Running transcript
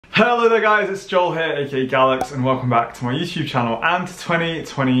Hello there guys, it's Joel here, aka Gallucks, and welcome back to my YouTube channel and to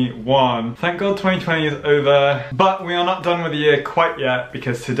 2021. Thank God 2020 is over, but we are not done with the year quite yet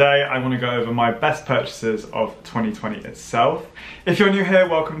because today I want to go over my best purchases of 2020 itself. If you're new here,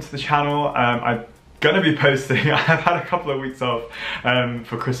 welcome to the channel. I'm gonna be posting. I've had a couple of weeks off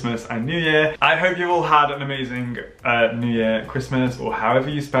for Christmas and New Year. I hope you all had an amazing New Year, Christmas, or however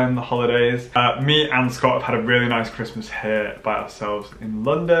you spend the holidays. Me and Scott have had a really nice Christmas here by ourselves in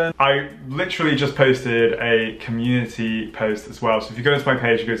London. I literally just posted a community post as well. So if you go into my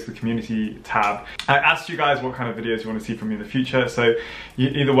page, you go to the community tab. I asked you guys what kind of videos you want to see from me in the future. So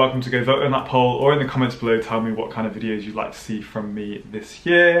you're either welcome to go vote in that poll or in the comments below tell me what kind of videos you'd like to see from me this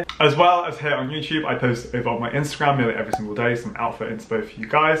year. As well as here on YouTube, I post over on my Instagram nearly every single day some outfit inspo for you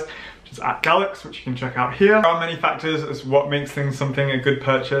guys, which is at Gallucks, which you can check out here. There are many factors as what makes things something a good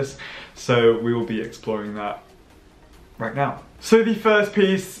purchase, so we will be exploring that right now. So the first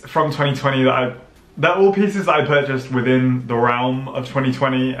piece from 2020 they're all pieces that I purchased within the realm of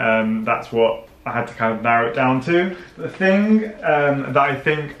 2020, that's what I had to kind of narrow it down to. The thing that I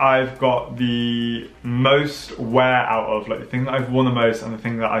think I've got the most wear out of, like the thing that I've worn the most and the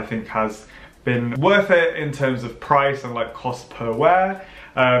thing that I think has been worth it in terms of price and like cost per wear,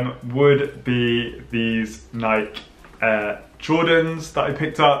 would be these Nike Jordans that I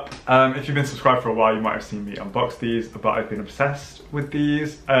picked up. If you've been subscribed for a while, you might have seen me unbox these, but I've been obsessed with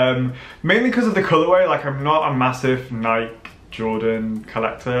these, mainly because of the colorway. Like, I'm not a massive Nike Jordan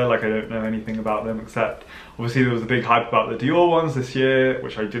collector, like I don't know anything about them except obviously there was a big hype about the Dior ones this year,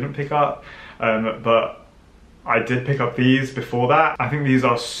 which I didn't pick up, but I did pick up these before that. I think these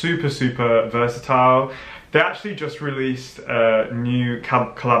are super versatile. They actually just released a new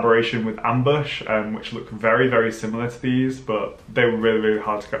collaboration with Ambush, which look very similar to these, but they were really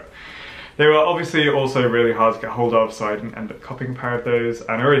hard to get. They were obviously also really hard to get hold of, so I didn't end up copying a pair of those,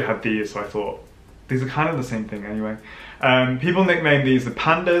 and I already had these, so I thought these are kind of the same thing anyway. People nickname these the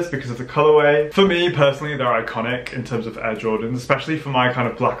Pandas because of the colorway. For me personally, they're iconic in terms of Air Jordans, especially for my kind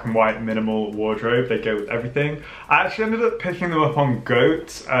of black and white minimal wardrobe. They go with everything. I actually ended up picking them up on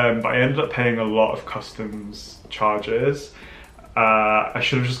GOAT, but I ended up paying a lot of customs charges. I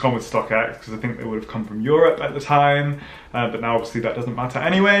should have just gone with StockX because I think they would have come from Europe at the time, but now obviously that doesn't matter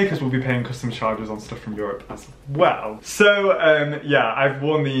anyway because we'll be paying customs charges on stuff from Europe as well. So yeah, I've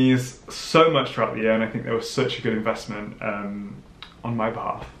worn these so much throughout the year and I think they were such a good investment on my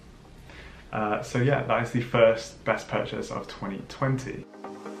behalf. So yeah, that is the first best purchase of 2020.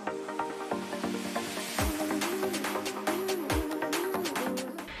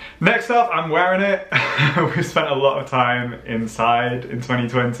 Next up, I'm wearing it. We spent a lot of time inside in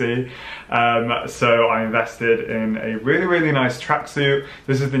 2020, so I invested in a really nice tracksuit.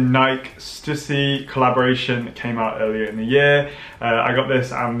 This is the Nike Stussy collaboration that came out earlier in the year. I got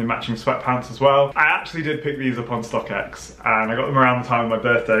this and the matching sweatpants as well. I actually did pick these up on StockX, and I got them around the time of my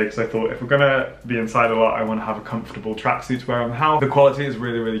birthday because I thought if we're gonna be inside a lot, I want to have a comfortable tracksuit to wear on the house. The quality is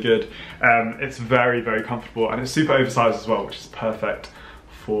really good. It's very comfortable and it's super oversized as well, which is perfect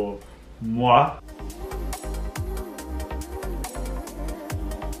for moi.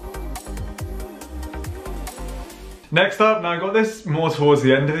 Next up, now I got this more towards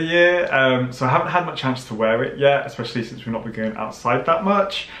the end of the year, so I haven't had much chance to wear it yet, especially since we've not been going outside that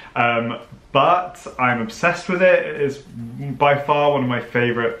much, but I'm obsessed with it. It is by far one of my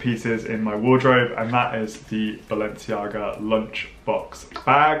favourite pieces in my wardrobe, and that is the Balenciaga lunchbox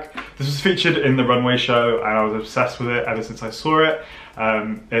bag. This was featured in the runway show and I was obsessed with it ever since I saw it.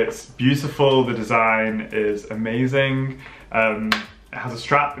 It's beautiful, the design is amazing. It has a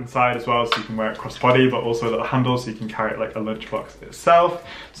strap inside as well so you can wear it crossbody, but also a little handle so you can carry it like a lunchbox itself.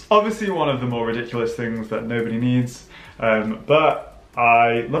 It's obviously one of the more ridiculous things that nobody needs, but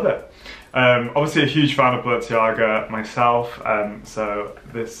I love it. Obviously a huge fan of Balenciaga myself, so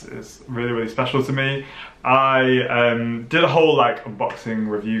this is really special to me. I did a whole like unboxing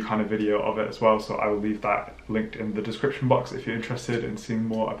review kind of video of it as well, so I will leave that linked in the description box if you're interested in seeing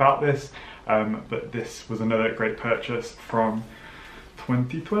more about this. But this was another great purchase from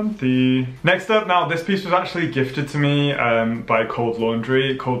 2020. Next up, now this piece was actually gifted to me by Cold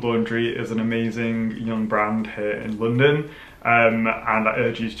Laundry. Cold Laundry is an amazing young brand here in London, and I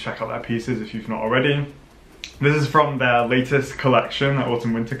urge you to check out their pieces if you've not already. This is from their latest collection, their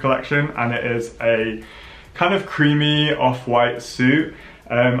autumn winter collection, and it is a kind of creamy off-white suit.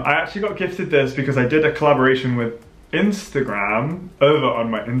 I actually got gifted this because I did a collaboration with Instagram over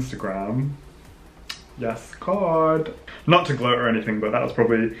on my Instagram. Yes, card. Not to gloat or anything, but that was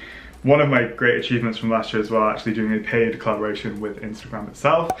probably one of my great achievements from last year as well, actually doing a paid collaboration with Instagram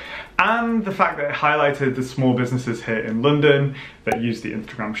itself, and the fact that it highlighted the small businesses here in London that use the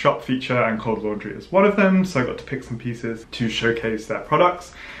Instagram shop feature, and Cold Laundry is one of them, so I got to pick some pieces to showcase their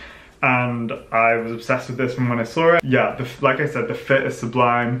products. And I was obsessed with this from when I saw it. Yeah, like I said, the fit is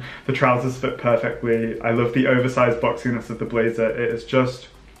sublime, the trousers fit perfectly, I love the oversized boxiness of the blazer, it is just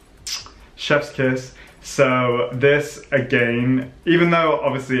chef's kiss. So this, again, even though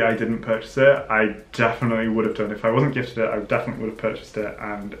obviously I didn't purchase it, I definitely would have done. If I wasn't gifted it, I definitely would have purchased it,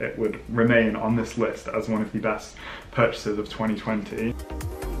 and it would remain on this list as one of the best purchases of 2020.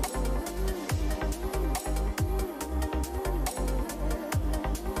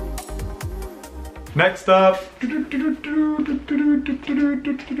 Next up,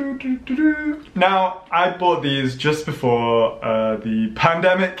 now I bought these just before the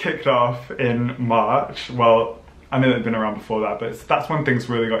pandemic kicked off in March. Well, I know they've been around before that, but that's when things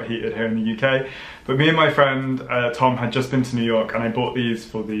really got heated here in the UK. But me and my friend Tom had just been to New York, and I bought these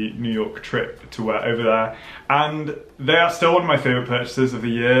for the New York trip to wear over there. And they are still one of my favourite purchases of the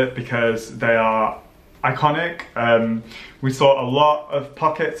year because they are iconic. We saw a lot of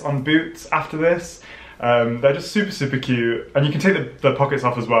pockets on boots after this. They're just super cute, and you can take the pockets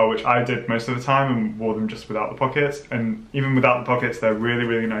off as well, which I did most of the time and wore them just without the pockets, and even without the pockets they're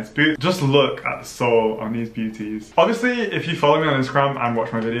really nice boots. Just look at the sole on these beauties. Obviously if you follow me on Instagram and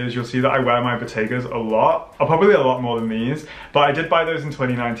watch my videos, you'll see that I wear my Bottegas a lot, or probably a lot more than these, but I did buy those in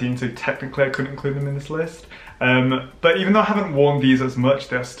 2019, so technically I couldn't include them in this list. But even though I haven't worn these as much,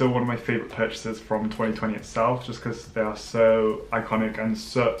 they're still one of my favourite purchases from 2020 itself, just because they are so iconic and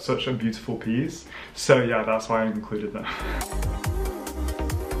such a beautiful piece. So yeah, that's why I included them.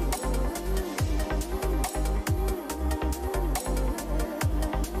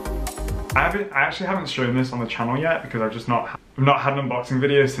 I actually haven't shown this on the channel yet because I've not had an unboxing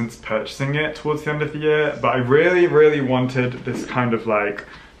video since purchasing it towards the end of the year, but I really wanted this kind of like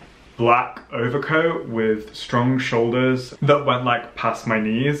black overcoat with strong shoulders that went like past my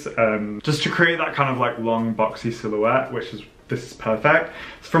knees, just to create that kind of like long boxy silhouette, this is perfect.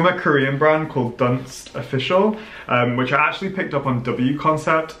 It's from a Korean brand called Dunst Official, which I actually picked up on W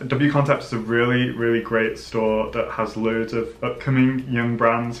Concept. W Concept is a really great store that has loads of upcoming young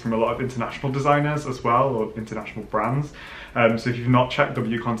brands from a lot of international designers as well, or international brands. So if you've not checked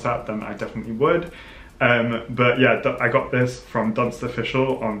W Concept, then I definitely would. But yeah, I got this from Dunst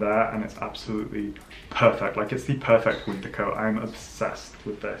Official on there, and it's absolutely perfect. Like, it's the perfect winter coat. I'm obsessed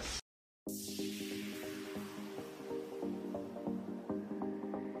with this.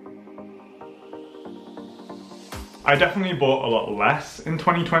 I definitely bought a lot less in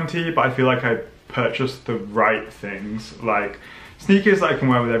 2020, but I feel like I purchased the right things, like sneakers that I can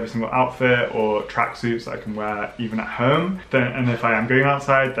wear with every single outfit, or tracksuits that I can wear even at home. And if I am going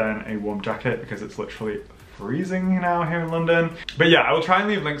outside, then a warm jacket, because it's literally freezing now here in London. But yeah, I will try and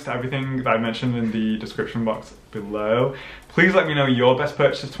leave links to everything that I mentioned in the description box below. Please let me know your best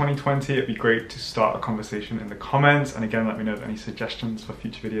purchase of 2020. It'd be great to start a conversation in the comments. And again, let me know of any suggestions for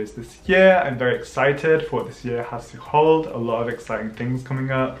future videos this year. I'm very excited for what this year has to hold. A lot of exciting things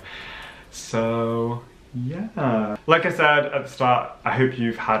coming up. So yeah, like I said at the start, I hope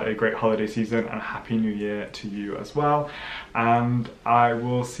you've had a great holiday season, and a happy new year to you as well. And I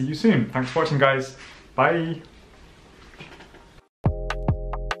will see you soon. Thanks for watching, guys. Bye.